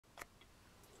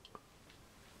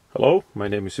Hello, my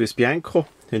name is Swiss Bianco.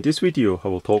 In this video I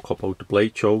will talk about the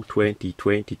Blade Show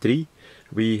 2023.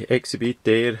 We exhibit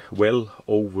there well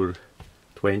over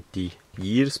 20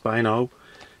 years by now,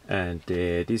 and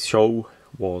this show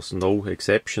was no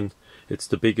exception. It's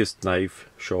the biggest knife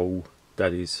show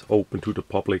that is open to the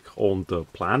public on the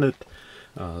planet.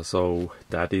 So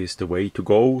that is the way to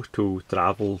go, to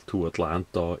travel to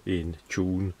Atlanta in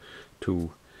June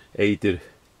to either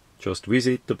just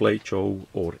visit the Blade Show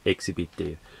or exhibit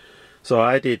there. So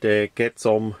I did get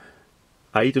some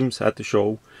items at the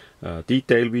show,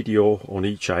 detailed video on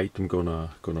each item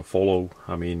gonna follow,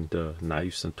 the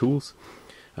knives and tools.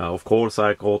 Of course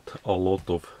I got a lot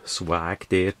of swag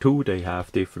there too. They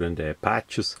have different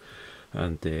patches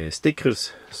and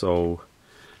stickers, so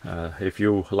if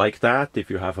you like that, if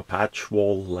you have a patch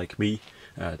wall like me,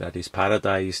 that is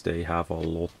paradise. They have a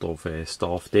lot of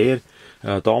stuff there.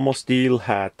 Damasteel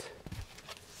had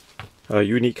a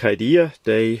unique idea.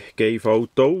 They gave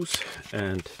out those,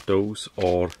 and those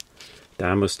are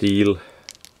Damasteel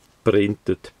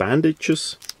printed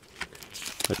bandages.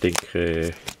 I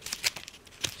think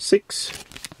 6,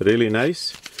 really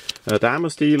nice.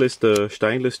 Damasteel is the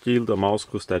stainless steel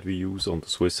Damascus that we use on the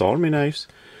Swiss Army knives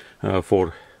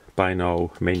for by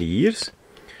now many years.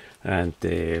 And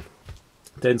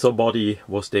then somebody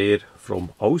was there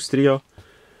from Austria.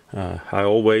 I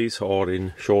always are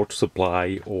in short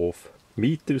supply of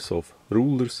meters, of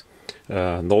rulers,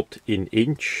 not in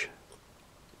inch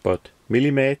but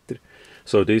millimeter.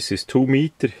 So this is 2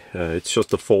 meter. It's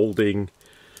just a folding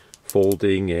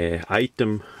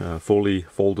item, fully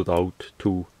folded out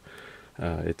to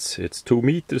it's 2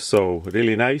 meters, so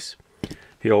really nice.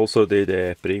 He also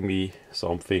did bring me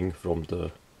something from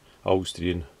the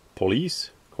Austrian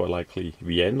police, quite likely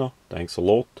Vienna. Thanks a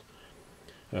lot.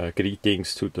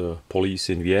 Greetings to the police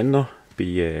in Vienna.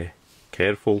 Be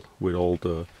careful with all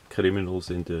the criminals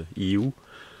in the EU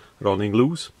running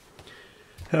loose.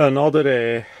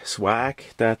 Another swag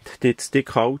that did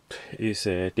stick out is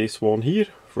this one here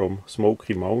from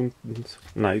Smoky Mountains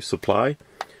Knife Supply.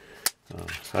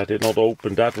 I did not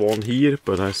open that one here,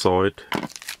 but I saw it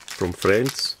from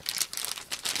friends.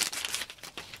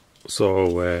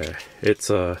 So it's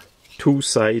a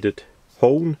two-sided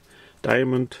hone,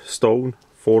 diamond, stone,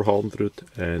 400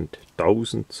 and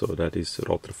 1000, so that is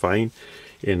rather fine,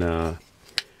 in a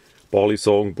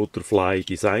Balisong butterfly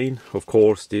design. Of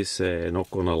course this not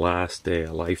gonna last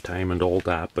a lifetime and all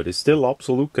that, but it's still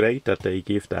absolute great that they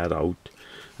give that out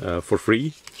for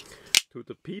free to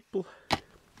the people.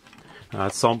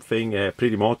 That's something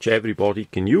pretty much everybody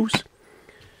can use.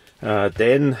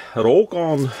 Then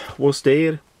Rogan was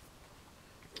there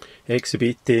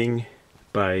exhibiting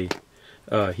by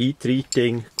heat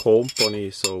treating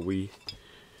company, so we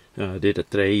did a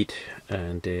trade,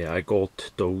 and I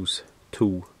got those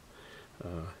 2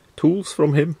 tools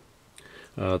from him.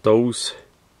 Those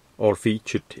are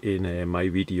featured in my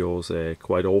videos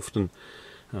quite often.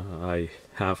 I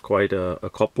have quite a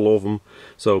couple of them.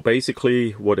 So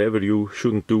basically whatever you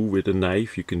shouldn't do with a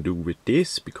knife you can do with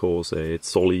this, because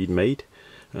it's solid made.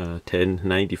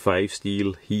 1095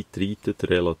 steel, heat treated,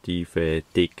 relative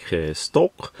thick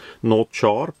stock, not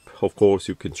sharp. Of course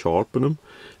you can sharpen them,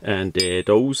 and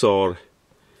those are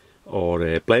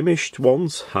blemished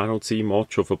ones. I don't see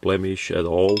much of a blemish at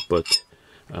all, but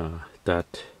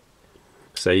that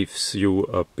saves you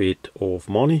a bit of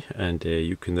money, and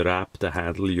you can wrap the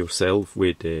handle yourself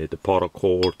with the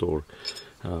paracord or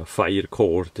fire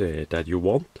cord that you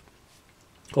want.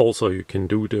 Also you can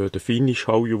do the finish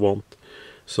how you want.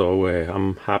 So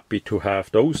I'm happy to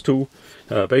have those 2.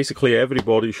 Basically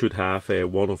everybody should have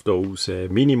one of those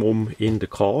minimum in the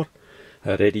car,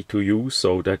 ready to use,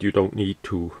 so that you don't need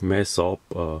to mess up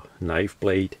a knife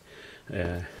blade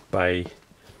by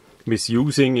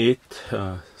misusing it,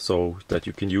 so that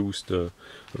you can use the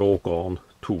Rogan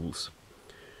tools.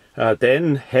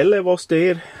 Then Helle was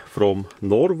there from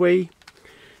Norway,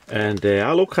 and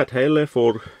I look at Helle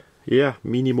for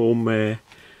minimum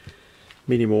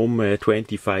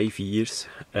 25 years,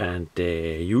 and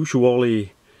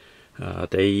usually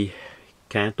they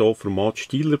can't offer much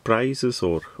dealer prices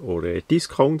or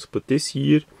discounts, but this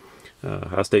year,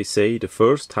 as they say, the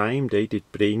first time they did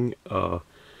bring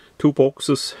 2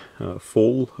 boxes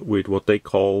full with what they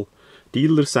call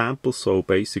dealer samples. So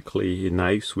basically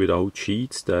knives without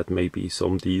sheets that maybe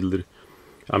some dealer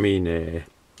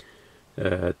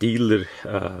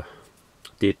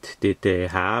did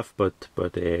have, but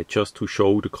just to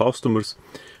show the customers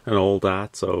and all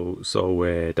that. So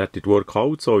that did work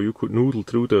out, so you could noodle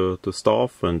through the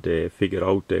stuff and figure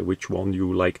out which one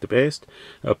you like the best.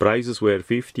 Prices were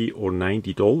 $50 or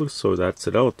 $90, so that's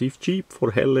relative cheap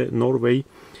for Helle Norway.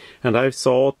 And I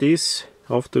saw this,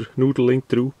 after noodling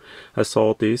through, I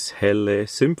saw this Helle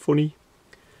Symphony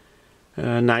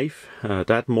knife.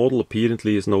 That model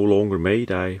apparently is no longer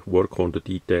made. I work on the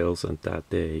details, and that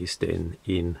is then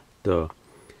in the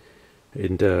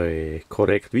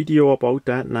correct video about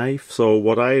that knife. So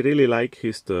what I really like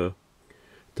is the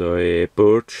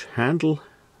birch handle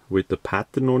with the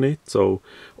pattern on it. So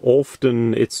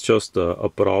often it's just a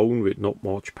brown with not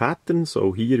much pattern.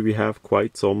 So here we have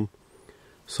quite some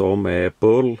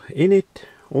burl in it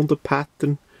on the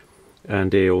pattern,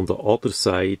 and on the other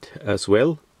side as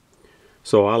well.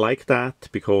 So I like that,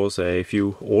 because if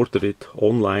you order it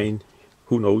online,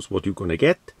 who knows what you're gonna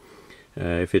get,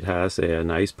 if it has a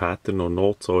nice pattern or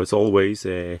not. So it's always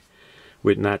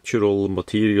with natural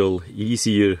material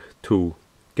easier to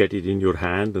get it in your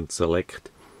hand and select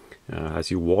as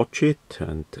you watch it,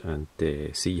 and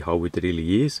see how it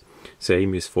really is.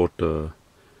 Same is for the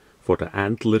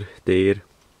antler there.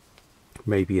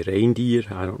 Maybe a reindeer,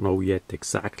 I don't know yet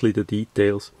exactly the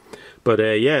details. But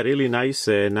yeah, really nice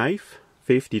knife.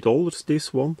 $50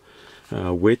 this one,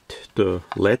 with the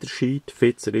leather sheet.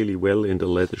 Fits really well in the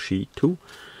leather sheet too.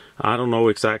 I don't know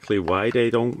exactly why they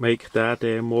don't make that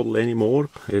model anymore.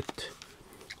 It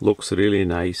looks really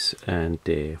nice, and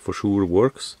for sure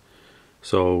works.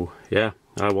 So yeah,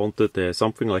 I wanted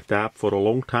something like that for a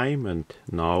long time, and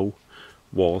now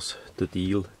was the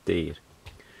deal there.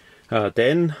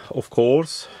 Then, of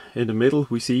course, in the middle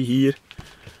we see here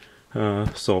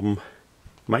some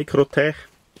Microtech.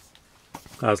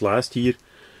 As last year,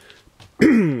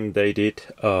 they did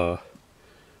a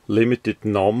limited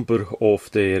number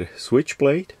of their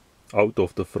switchblade out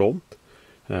of the front.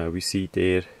 We see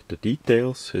there the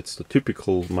details. It's the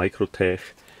typical Microtech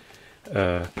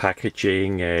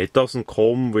packaging. It doesn't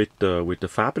come with the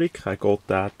fabric. I got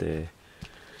that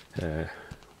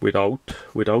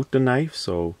without the knife.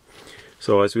 So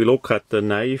as we look at the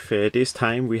knife, this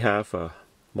time we have a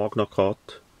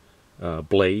MagnaCut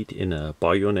blade in a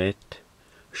bayonet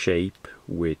shape,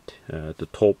 with the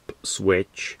top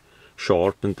switch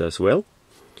sharpened as well.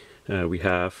 We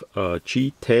have a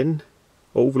G10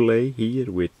 overlay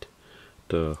here with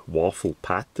the waffle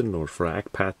pattern, or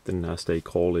frag pattern as they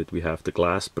call it. We have the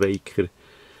glass breaker,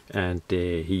 and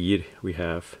here we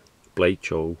have blade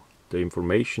show the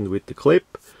information with the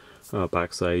clip.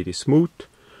 Backside is smooth.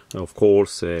 Of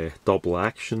course, double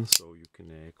action, so you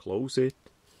can close it,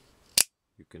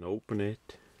 you can open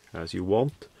it as you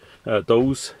want.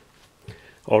 Those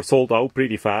are sold out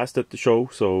pretty fast at the show,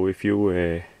 so if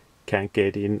you can't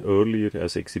get in earlier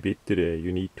as exhibitor,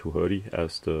 you need to hurry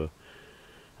as the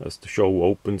show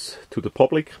opens to the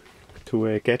public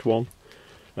to get one.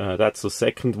 That's the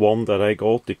second one that I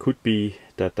got. It could be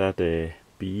that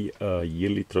be a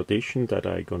yearly tradition that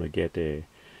I'm gonna get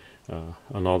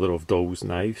another of those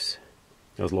knives,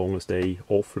 as long as they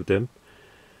offer them.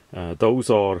 Those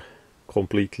are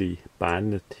completely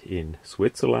banned in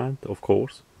Switzerland, of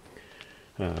course.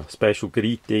 Special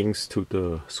greetings to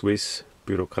the Swiss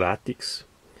Bureaucratics.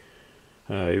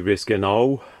 Ich weiß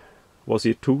genau, was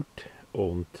ihr tut,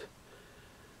 und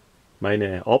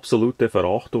meine absolute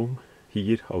Verachtung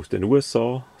hier aus den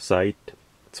USA. Seit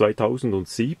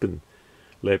 2007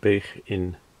 lebe ich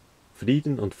in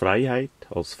Frieden und Freiheit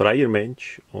als freier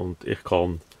Mensch, und ich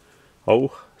kann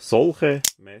auch solche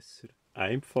Messer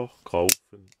einfach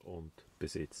kaufen und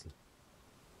besitzen.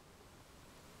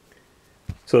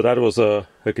 So that was a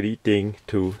greeting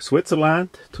to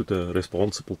Switzerland, to the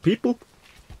responsible people.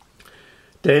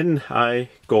 Then I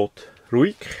got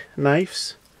Ruike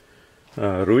knives.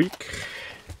 Ruike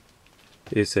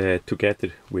is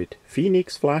together with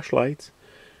Phoenix flashlights.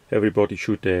 Everybody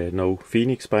should know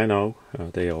Phoenix by now.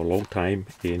 They are a long time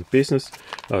in business.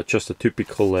 Just a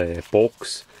typical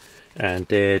box, and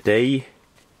they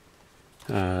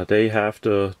have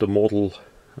the model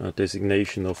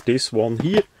designation of this one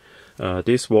here.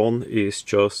 This one is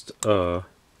just a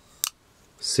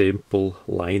simple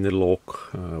liner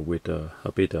lock with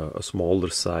a smaller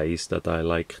size that I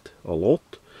liked a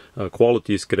lot.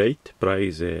 Quality is great,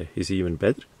 price is even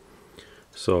better.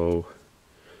 So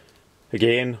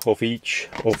again, of each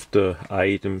of the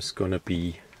items gonna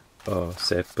be a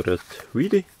separate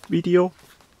video.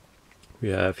 We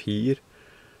have here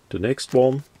the next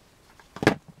one.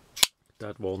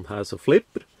 That one has a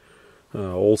flipper,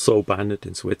 also banned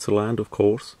in Switzerland, of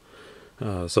course.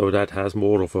 So that has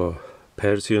more of a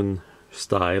Persian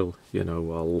style, you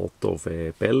know, a lot of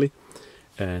belly,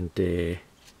 and the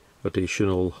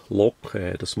additional lock.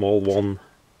 The small one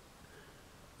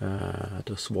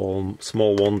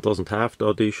doesn't have the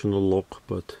additional lock,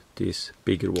 but this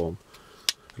bigger one,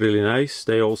 really nice.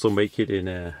 They also make it in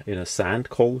a sand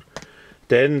color.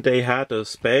 Then they had a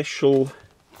special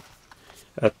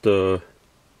at the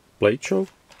blade show.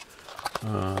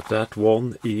 That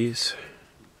one is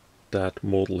that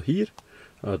model here.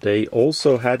 They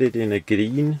also had it in a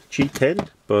green G10,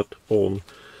 but on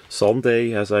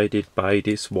Sunday, as I did buy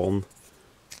this one,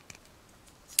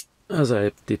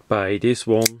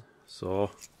 so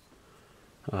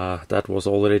that was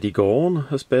already gone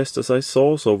as best as I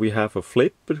saw. So we have a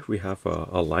flipper, we have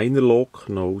a liner lock,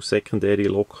 no secondary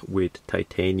lock with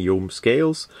titanium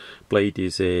scales. Blade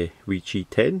is a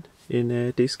VG10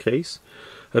 in this case.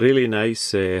 A really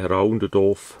nice rounded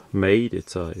off made.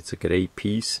 It's a great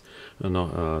piece and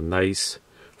a nice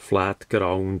flat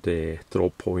ground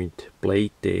drop point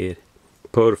blade there.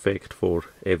 Perfect for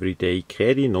everyday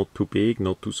carry, not too big,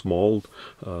 not too small,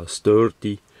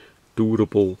 sturdy,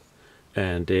 durable.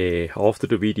 And after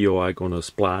the video I'm gonna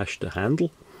splash the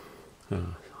handle,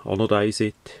 anodize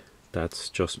it. That's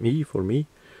just for me.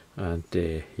 And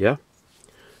yeah,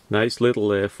 nice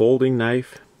little folding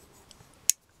knife.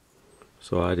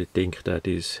 So I think that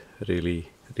is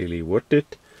really worth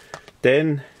it.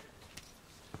 Then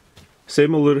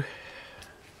similar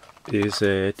is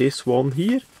this one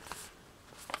here.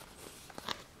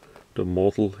 The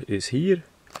model is here.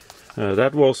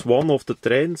 That was one of the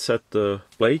trends at the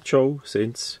blade show,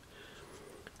 since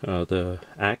the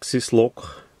axis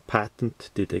lock patent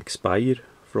did expire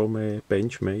from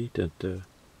Benchmade, and the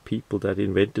people that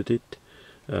invented it.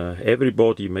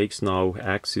 Everybody makes now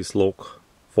axis lock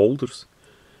folders.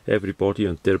 Everybody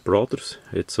and their brothers.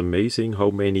 It's amazing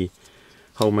how many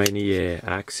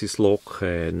axis lock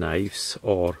knives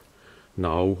are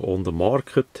now on the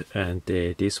market, and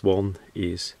this one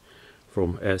is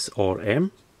from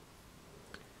SRM,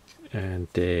 and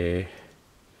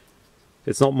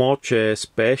it's not much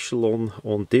special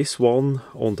on this one.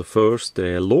 On the first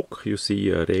look you see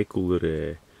a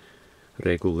regular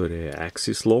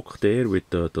axis lock there with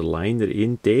the liner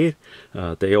in there.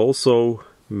 They also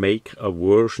make a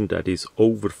version that is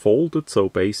overfolded, so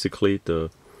basically the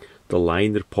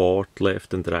liner part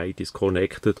left and right is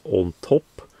connected on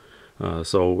top,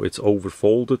 so it's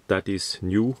overfolded. That is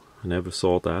new, I never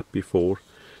saw that before.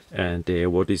 And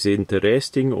what is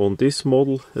interesting on this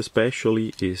model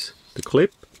especially is the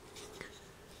clip,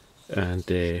 and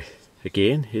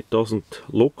again it doesn't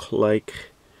look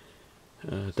like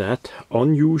that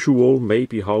unusual.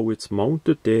 Maybe how it's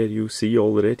mounted. There you see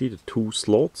already the two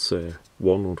slots,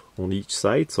 one on each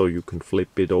side, so you can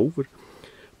flip it over,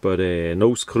 but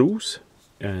no screws,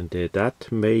 and that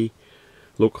may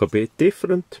look a bit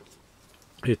different.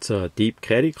 It's a deep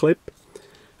carry clip.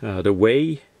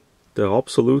 The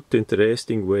absolute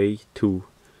interesting way to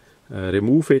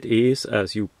remove it is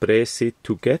as you press it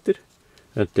together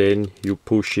and then you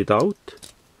push it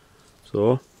out.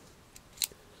 So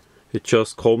it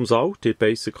just comes out. It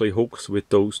basically hooks with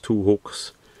those two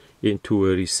hooks into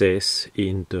a recess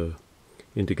in the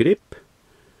grip.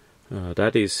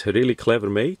 That is really clever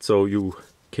made, so you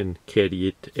can carry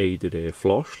it either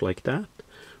flush like that,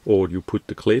 or you put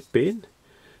the clip in.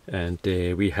 And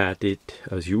we had it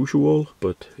as usual,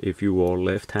 but if you are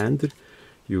left-handed,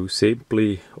 you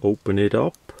simply open it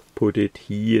up, put it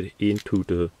here into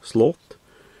the slot,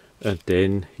 and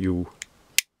then you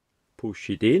push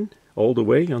it in all the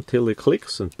way until it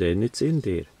clicks, and then it's in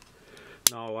there.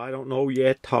 Now I don't know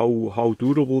yet how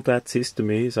durable that system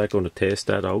is. I'm gonna test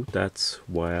that out. That's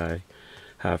why I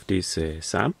have this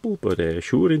sample, but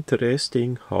sure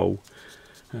interesting how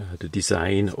the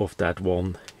design of that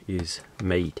one is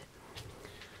made.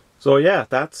 So yeah,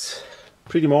 that's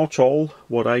pretty much all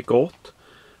what I got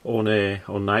on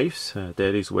knives.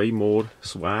 There is way more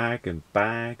swag and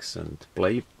bags and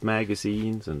blade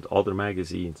magazines and other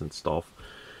magazines and stuff,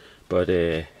 but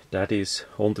that is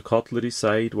on the cutlery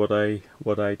side what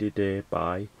I did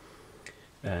buy.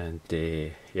 And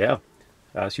yeah,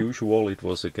 as usual it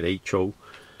was a great show.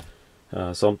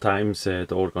 Sometimes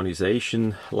the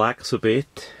organization lacks a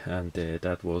bit, and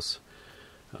that was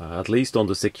at least on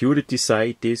the security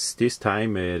side this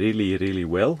time really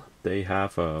well. They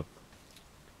have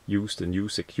used a new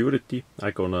security.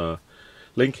 I'm gonna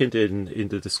link it in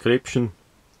the description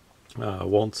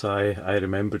once I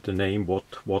remember the name,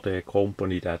 what a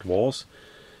company that was.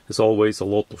 There's always a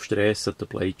lot of stress at the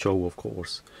blade show, of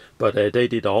course, but they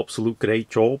did an absolute great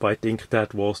job. I think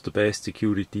that was the best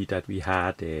security that we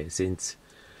had since,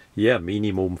 yeah,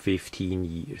 minimum 15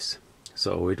 years.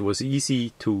 So it was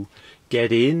easy to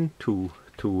get in, to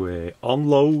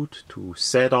unload, to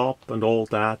set up and all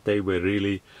that. They were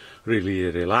really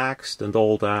relaxed and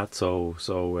all that, so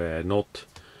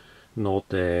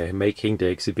not making the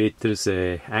exhibitors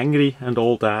angry and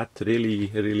all that.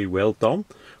 Really well done.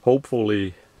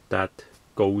 Hopefully that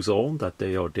goes on, that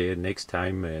they are there next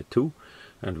time too,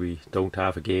 and we don't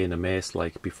have again a mess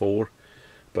like before.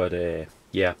 But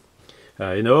yeah,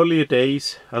 in earlier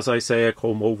days, as I say, I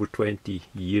come over 20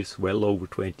 years, well over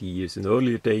 20 years. In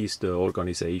earlier days, the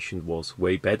organization was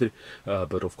way better,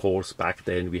 but of course, back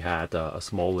then we had a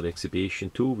smaller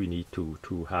exhibition too. We need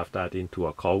to have that into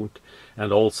account.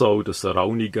 And also the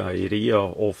surrounding area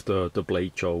of the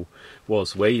Blade Show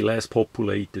was way less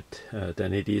populated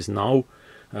than it is now,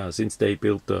 since they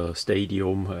built the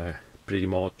stadium pretty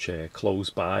much close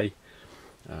by.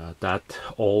 That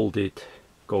all did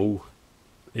go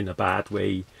in a bad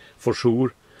way for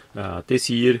sure. This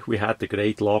year we had the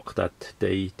great luck that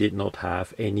they did not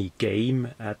have any game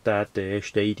at that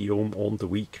stadium on the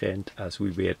weekend as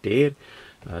we were there.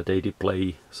 They did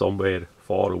play somewhere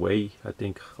far away, I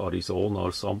think Arizona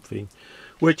or something,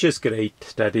 which is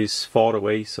great. That is far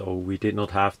away, so we did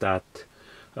not have that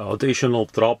additional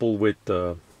trouble with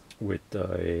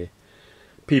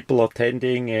people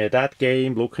attending that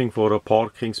game, looking for a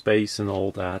parking space and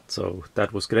all that. So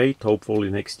that was great. Hopefully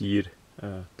next year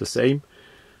the same.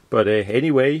 But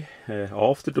anyway,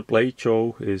 after the Blade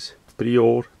Show is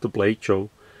Prior the Blade Show.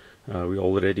 We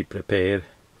already prepare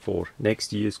for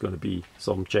next year. It's going to be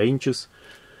some changes.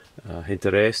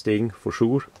 Interesting for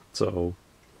sure. So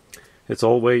it's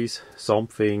always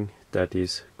something that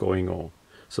is going on.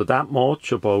 So that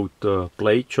much about the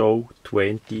Blade Show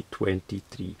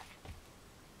 2023.